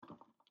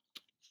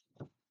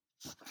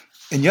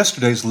In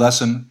yesterday's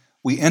lesson,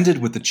 we ended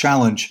with the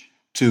challenge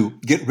to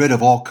get rid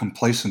of all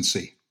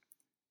complacency.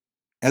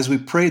 As we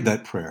prayed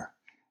that prayer,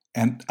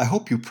 and I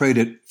hope you prayed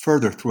it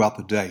further throughout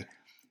the day,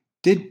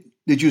 did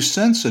you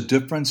sense a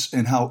difference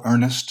in how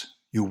earnest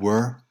you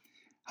were,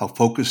 how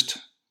focused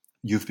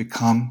you've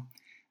become?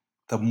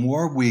 The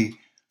more we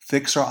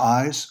fix our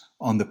eyes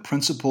on the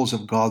principles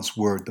of God's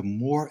Word, the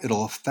more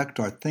it'll affect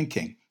our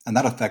thinking, and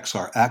that affects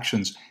our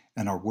actions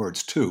and our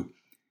words too.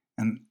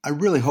 And I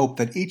really hope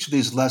that each of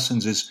these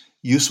lessons is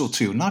useful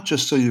to you, not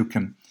just so you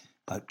can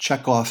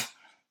check off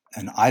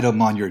an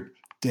item on your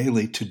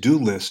daily to-do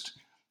list.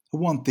 I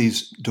want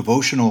these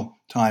devotional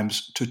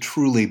times to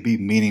truly be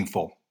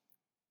meaningful.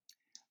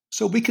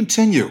 So we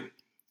continue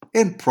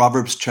in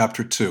Proverbs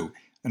chapter 2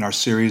 in our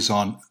series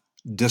on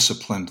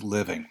disciplined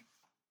living.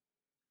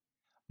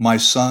 My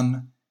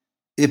son,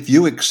 if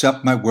you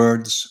accept my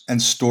words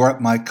and store up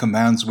my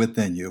commands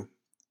within you,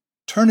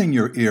 turning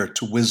your ear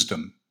to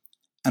wisdom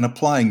and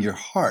applying your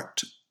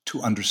heart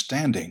to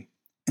understanding,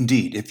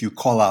 indeed, if you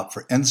call out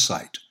for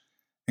insight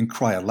and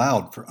cry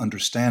aloud for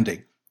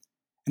understanding,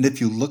 and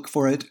if you look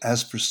for it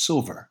as for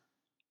silver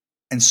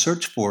and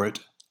search for it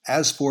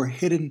as for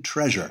hidden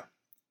treasure,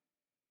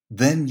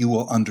 then you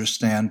will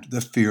understand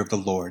the fear of the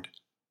Lord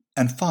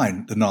and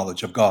find the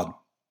knowledge of God.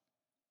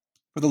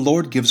 For the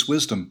Lord gives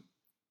wisdom.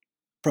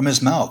 From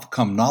his mouth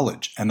come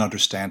knowledge and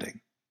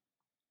understanding.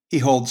 He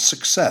holds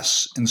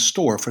success in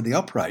store for the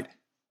upright.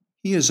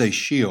 He is a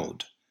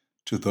shield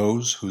to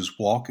those whose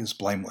walk is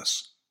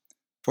blameless.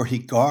 For he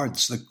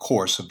guards the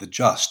course of the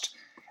just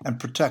and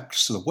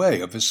protects the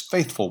way of his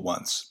faithful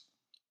ones.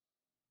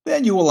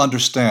 Then you will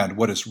understand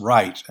what is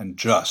right and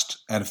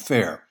just and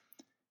fair,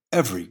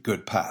 every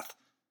good path.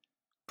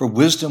 For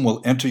wisdom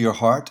will enter your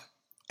heart,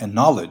 and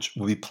knowledge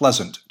will be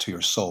pleasant to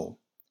your soul.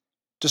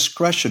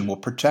 Discretion will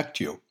protect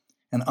you,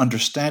 and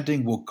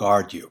understanding will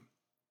guard you.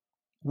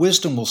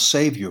 Wisdom will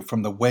save you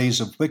from the ways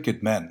of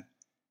wicked men,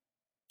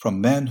 from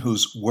men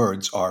whose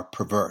words are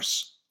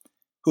perverse,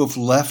 who have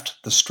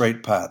left the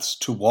straight paths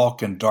to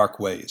walk in dark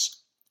ways,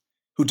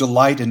 who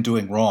delight in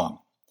doing wrong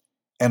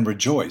and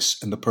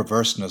rejoice in the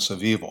perverseness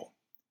of evil,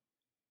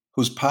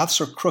 whose paths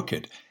are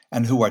crooked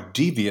and who are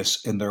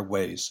devious in their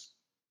ways.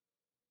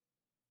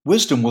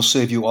 Wisdom will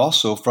save you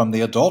also from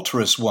the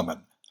adulterous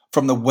woman,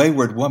 from the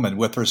wayward woman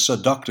with her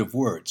seductive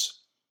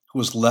words, who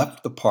has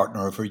left the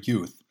partner of her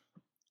youth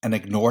and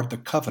ignored the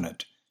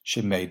covenant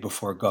she made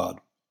before God.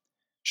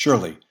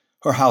 Surely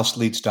her house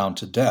leads down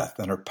to death,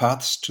 and her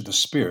paths to the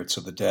spirits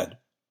of the dead.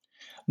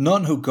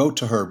 None who go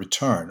to her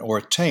return or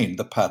attain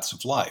the paths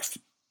of life.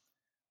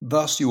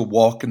 Thus you will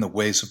walk in the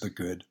ways of the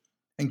good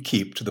and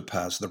keep to the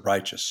paths of the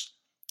righteous.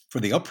 For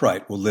the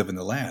upright will live in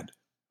the land,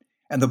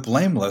 and the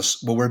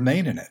blameless will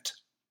remain in it.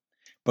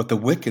 But the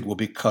wicked will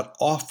be cut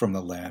off from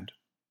the land,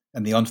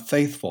 and the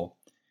unfaithful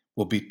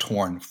will be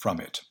torn from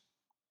it.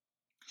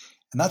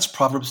 And that's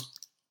Proverbs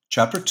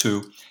chapter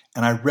 2,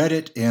 and I read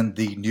it in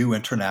the New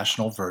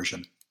International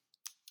Version,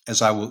 as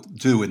I will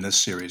do in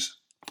this series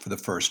for the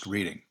first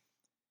reading.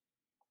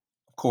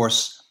 Of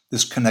course,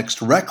 this connects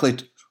directly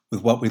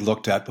with what we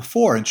looked at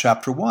before in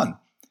chapter 1,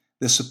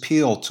 this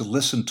appeal to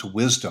listen to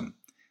wisdom,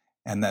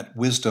 and that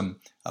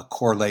wisdom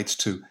correlates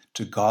to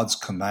God's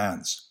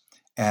commands.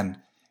 And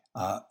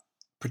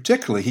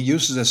particularly, he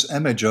uses this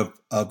image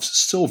of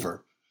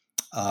silver,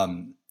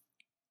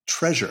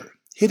 treasure,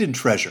 hidden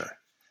treasure.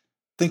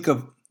 Think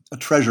of a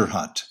treasure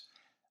hunt.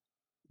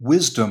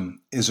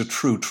 Wisdom is a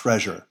true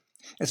treasure.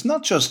 It's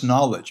not just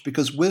knowledge,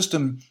 because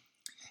wisdom,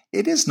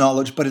 it is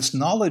knowledge, but it's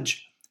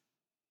knowledge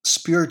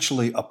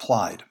spiritually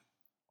applied.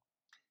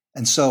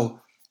 And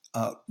so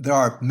there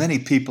are many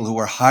people who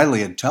are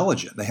highly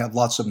intelligent. They have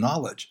lots of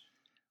knowledge,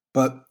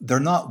 but they're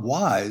not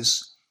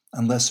wise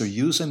unless they're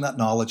using that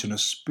knowledge in a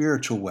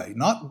spiritual way,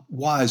 not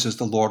wise as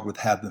the Lord would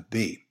have them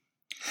be.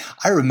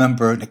 I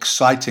remember an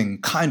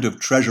exciting kind of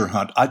treasure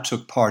hunt I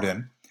took part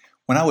in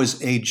when I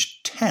was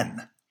age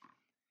 10.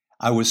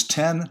 I was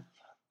 10,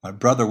 my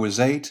brother was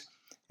 8,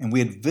 and we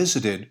had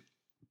visited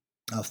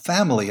a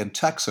family in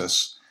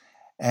Texas,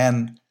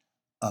 and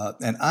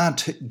an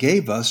aunt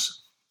gave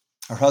us,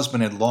 her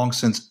husband had long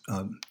since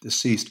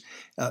deceased,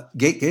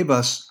 gave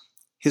us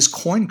his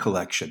coin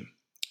collection.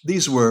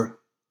 These were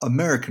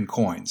American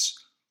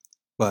coins,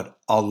 but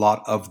a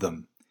lot of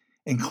them,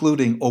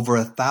 including over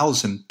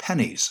 1,000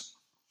 pennies.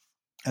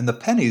 And the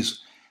pennies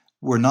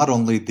were not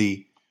only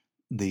the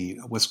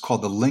what's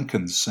called the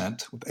Lincoln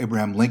cent, with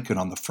Abraham Lincoln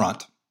on the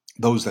front,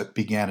 those that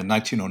began in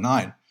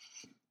 1909,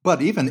 but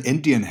even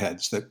Indian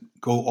heads that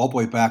go all the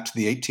way back to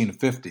the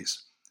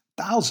 1850s.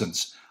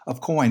 Thousands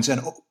of coins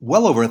and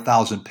well over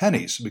 1,000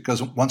 pennies,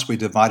 because once we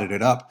divided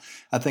it up,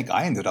 I think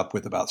I ended up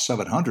with about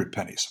 700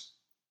 pennies.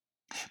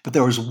 But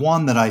there was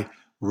one that I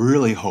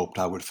really hoped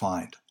I would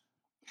find.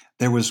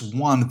 There was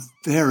one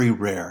very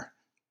rare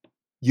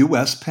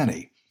U.S.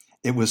 penny.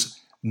 It was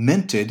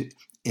minted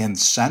in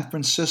San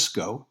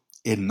Francisco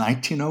in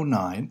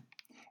 1909,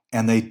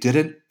 and they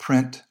didn't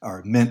print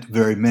or mint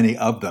very many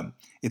of them.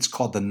 It's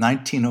called the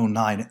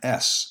 1909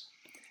 S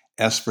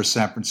for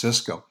San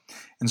Francisco.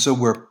 And so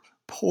we're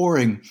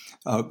pouring,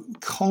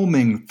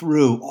 combing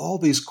through all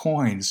these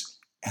coins,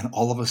 and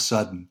all of a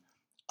sudden,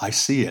 I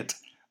see it.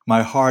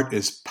 My heart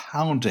is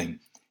pounding.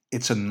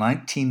 It's a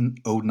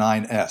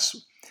 1909S.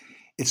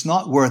 It's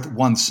not worth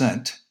 1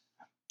 cent.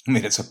 I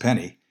mean, it's a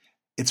penny.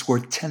 It's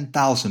worth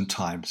 10,000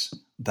 times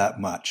that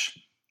much.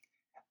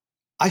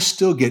 I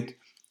still get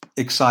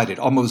excited,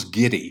 almost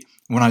giddy,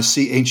 when I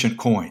see ancient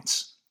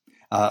coins.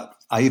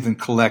 I even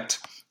collect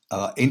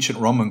ancient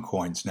Roman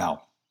coins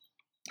now.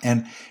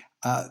 And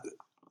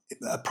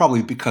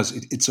probably because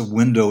it's a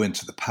window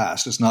into the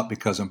past. It's not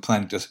because I'm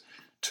planning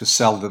to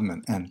sell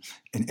them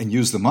and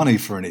use the money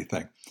for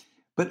anything.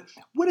 But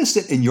what is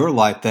it in your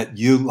life that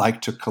you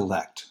like to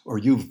collect or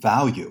you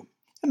value?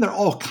 And there are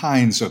all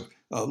kinds of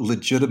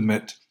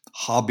legitimate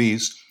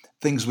hobbies,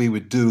 things we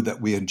would do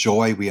that we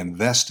enjoy, we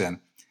invest in.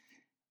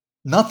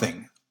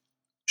 Nothing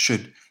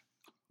should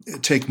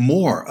take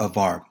more of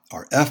our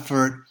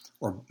effort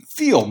or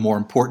feel more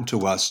important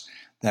to us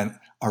than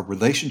our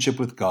relationship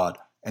with God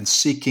and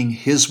seeking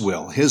His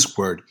will, His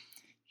word,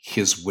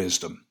 His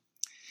wisdom.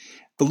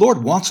 The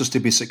Lord wants us to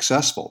be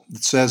successful.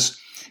 It says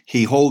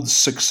He holds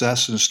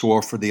success in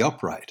store for the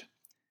upright.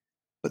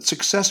 But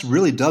success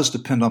really does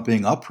depend on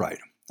being upright.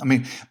 I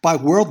mean, by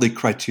worldly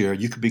criteria,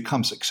 you could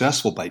become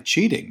successful by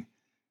cheating,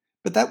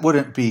 but that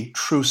wouldn't be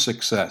true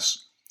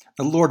success.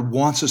 The Lord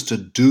wants us to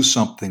do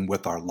something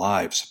with our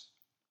lives,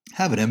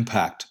 have an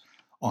impact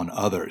on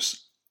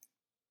others.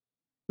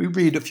 We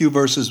read a few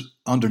verses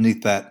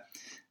underneath that.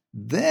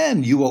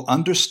 Then you will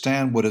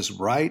understand what is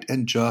right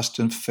and just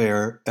and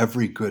fair,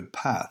 every good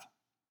path.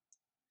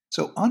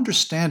 So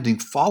understanding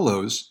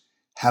follows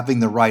having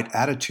the right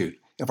attitude.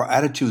 If our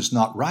attitude is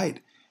not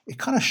right, it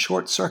kind of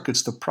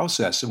short-circuits the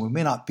process and we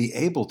may not be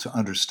able to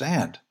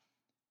understand.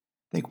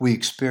 I think we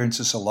experience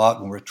this a lot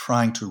when we're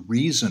trying to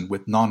reason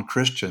with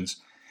non-Christians.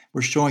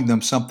 We're showing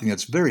them something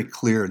that's very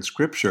clear in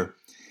Scripture,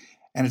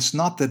 and it's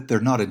not that they're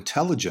not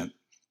intelligent,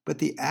 but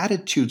the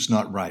attitude's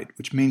not right,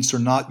 which means they're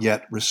not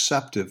yet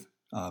receptive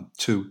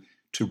to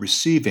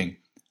receiving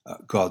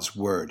God's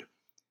Word.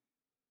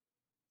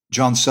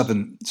 John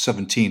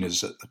 7:17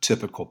 is a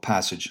typical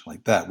passage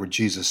like that, where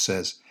Jesus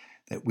says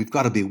that we've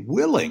got to be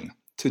willing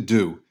to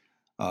do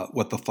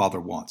what the Father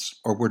wants,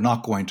 or we're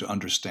not going to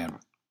understand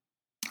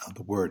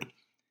the Word.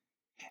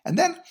 And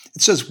then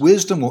it says,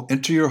 wisdom will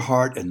enter your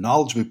heart and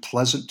knowledge will be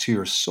pleasant to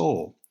your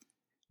soul.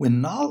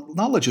 When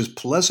knowledge is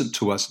pleasant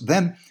to us,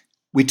 then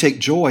we take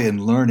joy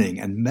in learning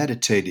and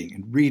meditating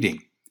and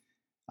reading,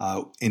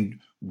 in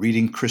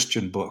reading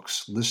Christian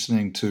books,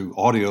 listening to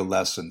audio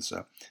lessons,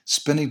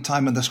 spending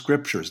time in the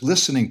Scriptures,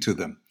 listening to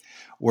them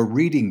or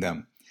reading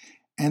them.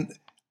 And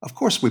of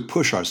course, we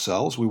push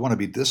ourselves. We want to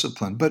be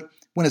disciplined. But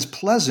when it's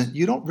pleasant,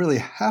 you don't really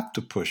have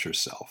to push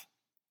yourself.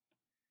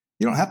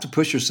 You don't have to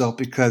push yourself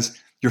because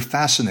you're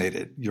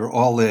fascinated, you're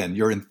all in,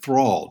 you're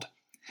enthralled.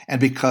 And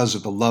because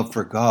of the love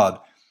for God,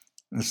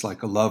 it's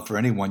like a love for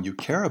anyone you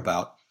care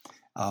about.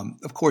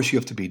 Of course, you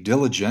have to be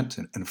diligent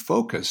and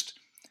focused,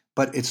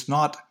 but it's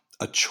not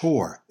a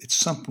chore. It's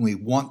something we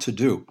want to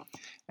do.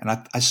 And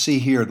I see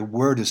here the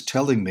Word is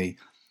telling me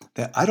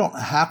that I don't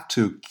have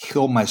to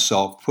kill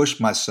myself,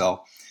 push myself.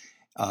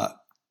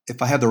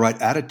 If I have the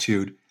right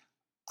attitude,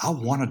 I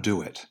want to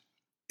do it.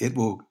 It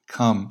will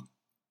come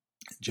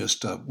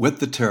just with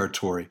the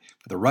territory.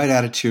 With the right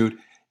attitude,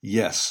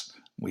 yes,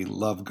 we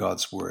love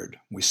God's Word.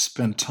 We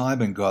spend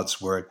time in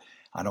God's Word.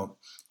 I don't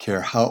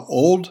care how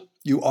old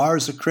you are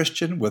as a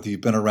Christian, whether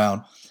you've been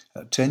around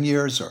 10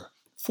 years or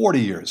 40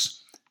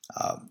 years.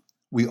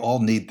 We all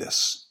need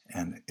this,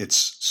 and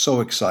it's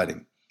so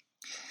exciting.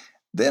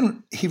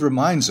 Then he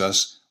reminds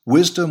us,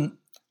 wisdom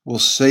will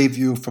save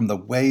you from the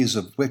ways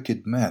of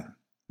wicked men.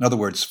 In other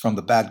words, from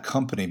the bad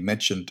company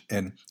mentioned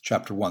in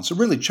chapter 1. So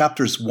really,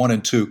 chapters 1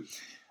 and 2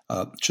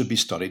 should be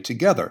studied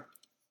together.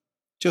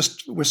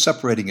 We're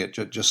separating it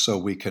just so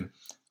we can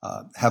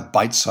have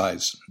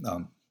bite-sized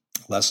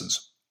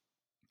lessons.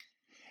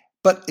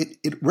 But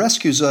it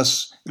rescues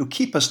us. It'll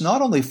keep us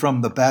not only from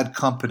the bad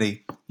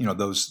company,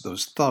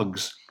 those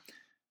thugs,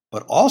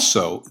 but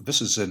also,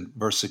 this is in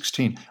verse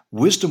 16,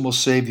 wisdom will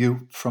save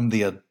you from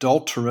the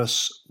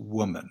adulterous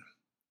woman.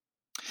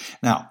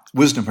 Now,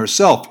 wisdom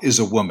herself is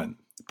a woman,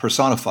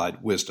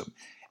 personified wisdom,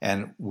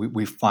 and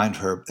we find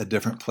her at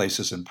different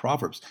places in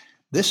Proverbs.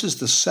 This is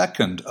the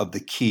second of the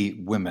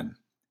key women.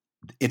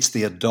 It's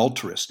the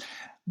adulteress.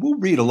 We'll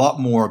read a lot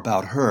more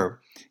about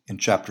her in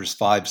chapters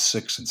 5,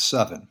 6, and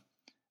 7.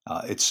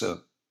 It's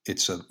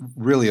a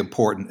really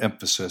important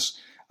emphasis.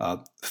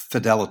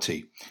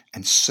 Fidelity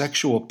and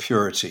sexual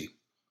purity.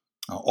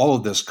 All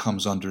of this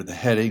comes under the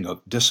heading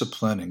of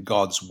discipline and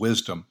God's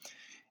wisdom.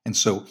 And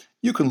so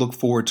you can look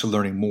forward to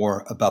learning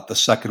more about the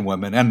second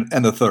woman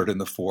and the third and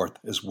the fourth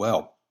as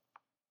well.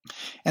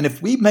 And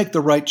if we make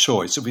the right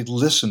choice, if we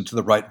listen to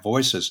the right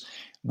voices,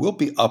 we'll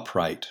be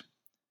upright.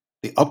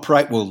 The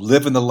upright will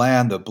live in the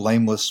land, the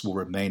blameless will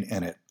remain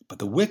in it. But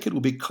the wicked will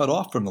be cut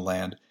off from the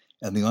land,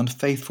 and the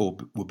unfaithful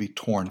will be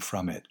torn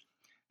from it.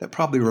 That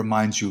probably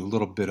reminds you a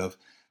little bit of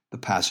the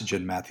passage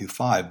in Matthew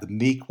 5, the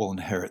meek will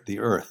inherit the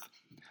earth,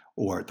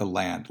 or the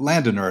land.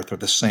 Land and earth are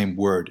the same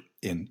word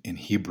in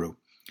Hebrew.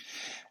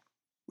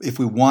 If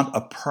we want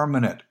a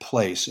permanent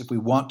place, if we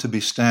want to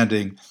be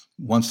standing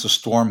once the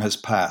storm has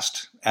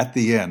passed, at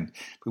the end,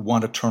 if we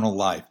want eternal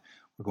life,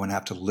 we're going to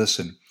have to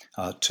listen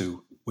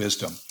to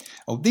wisdom.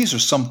 Oh, these are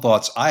some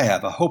thoughts I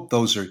have. I hope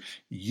those are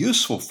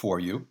useful for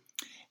you.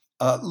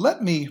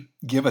 Let me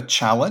give a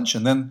challenge,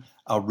 and then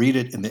I'll read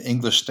it in the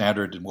English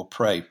Standard and we'll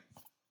pray.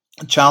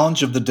 The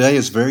challenge of the day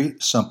is very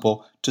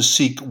simple: to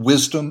seek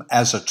wisdom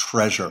as a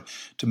treasure,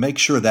 to make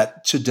sure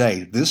that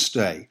today, this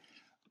day,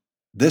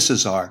 this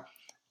is our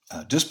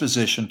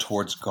disposition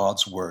towards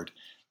God's word,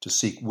 to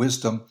seek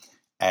wisdom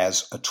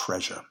as a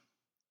treasure.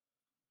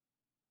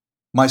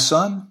 My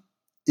son,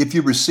 if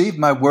you receive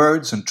my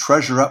words and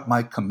treasure up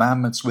my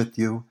commandments with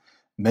you,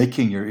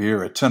 making your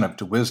ear attentive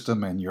to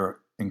wisdom and you're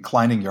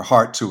inclining your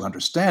heart to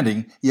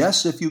understanding,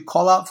 yes, if you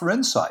call out for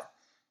insight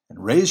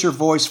and raise your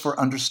voice for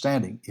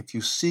understanding, if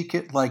you seek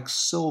it like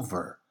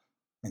silver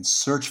and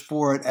search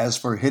for it as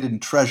for hidden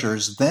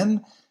treasures,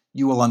 then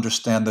you will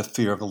understand the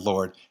fear of the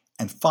Lord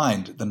and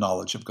find the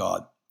knowledge of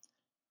God.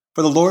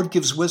 For the Lord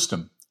gives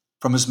wisdom.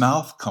 From his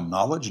mouth come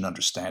knowledge and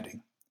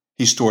understanding.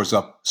 He stores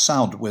up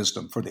sound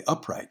wisdom for the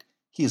upright.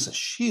 He is a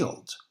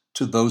shield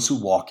to those who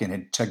walk in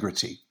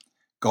integrity,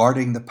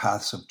 guarding the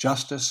paths of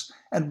justice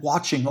and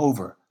watching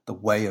over the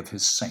way of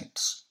his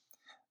saints.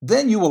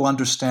 Then you will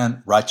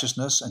understand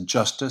righteousness and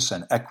justice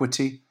and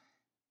equity,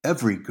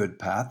 every good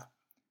path,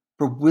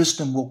 for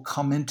wisdom will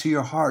come into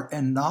your heart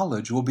and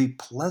knowledge will be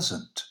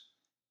pleasant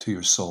to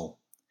your soul.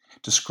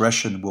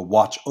 Discretion will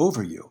watch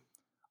over you.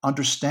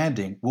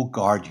 Understanding will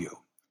guard you,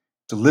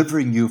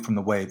 delivering you from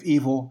the way of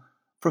evil,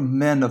 from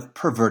men of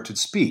perverted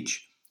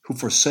speech, who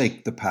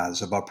forsake the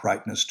paths of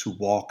uprightness to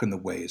walk in the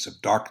ways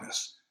of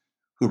darkness,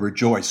 who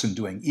rejoice in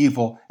doing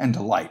evil and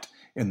delight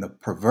in the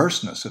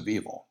perverseness of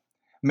evil,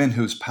 men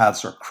whose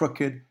paths are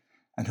crooked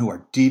and who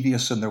are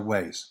devious in their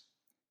ways.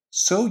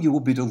 So you will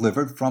be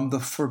delivered from the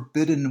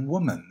forbidden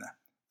woman,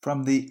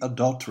 from the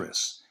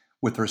adulteress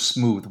with her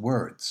smooth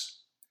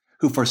words,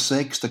 who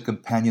forsakes the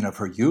companion of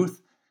her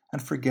youth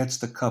and forgets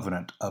the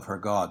covenant of her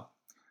God.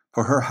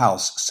 For her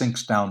house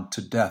sinks down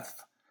to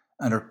death,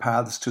 and her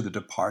paths to the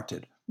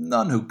departed.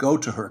 None who go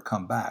to her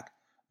come back,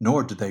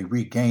 nor do they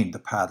regain the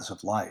paths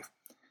of life.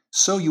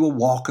 So you will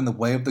walk in the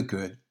way of the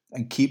good,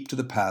 and keep to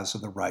the paths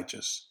of the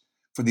righteous.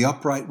 For the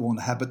upright will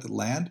inhabit the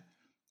land,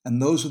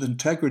 and those with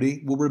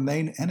integrity will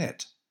remain in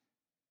it.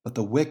 But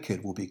the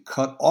wicked will be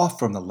cut off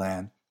from the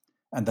land,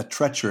 and the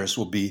treacherous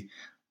will be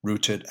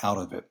rooted out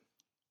of it.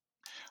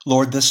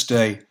 Lord, this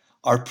day,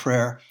 our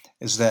prayer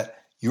is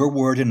that your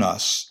word in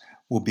us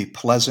will be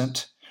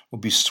pleasant, will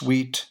be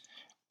sweet,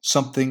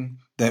 something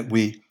that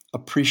we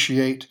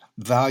appreciate,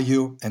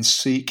 value, and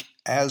seek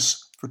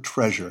as for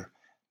treasure.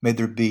 May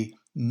there be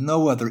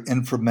no other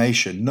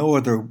information, no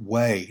other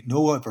way,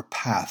 no other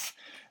path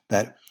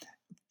that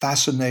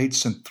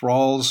fascinates,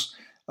 enthralls,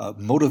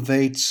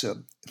 motivates,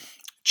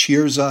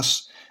 cheers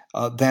us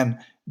than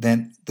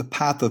the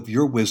path of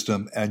your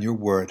wisdom and your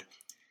word.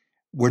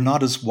 We're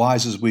not as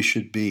wise as we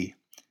should be.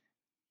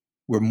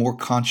 We're more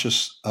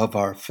conscious of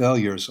our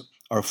failures,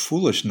 our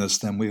foolishness,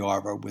 than we are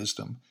of our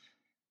wisdom.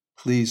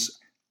 Please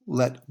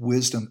let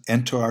wisdom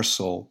enter our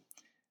soul.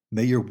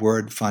 May your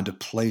word find a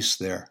place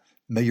there.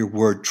 May your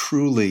word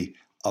truly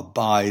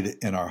abide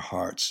in our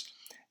hearts,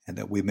 and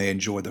that we may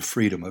enjoy the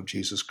freedom of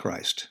Jesus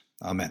Christ.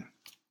 Amen.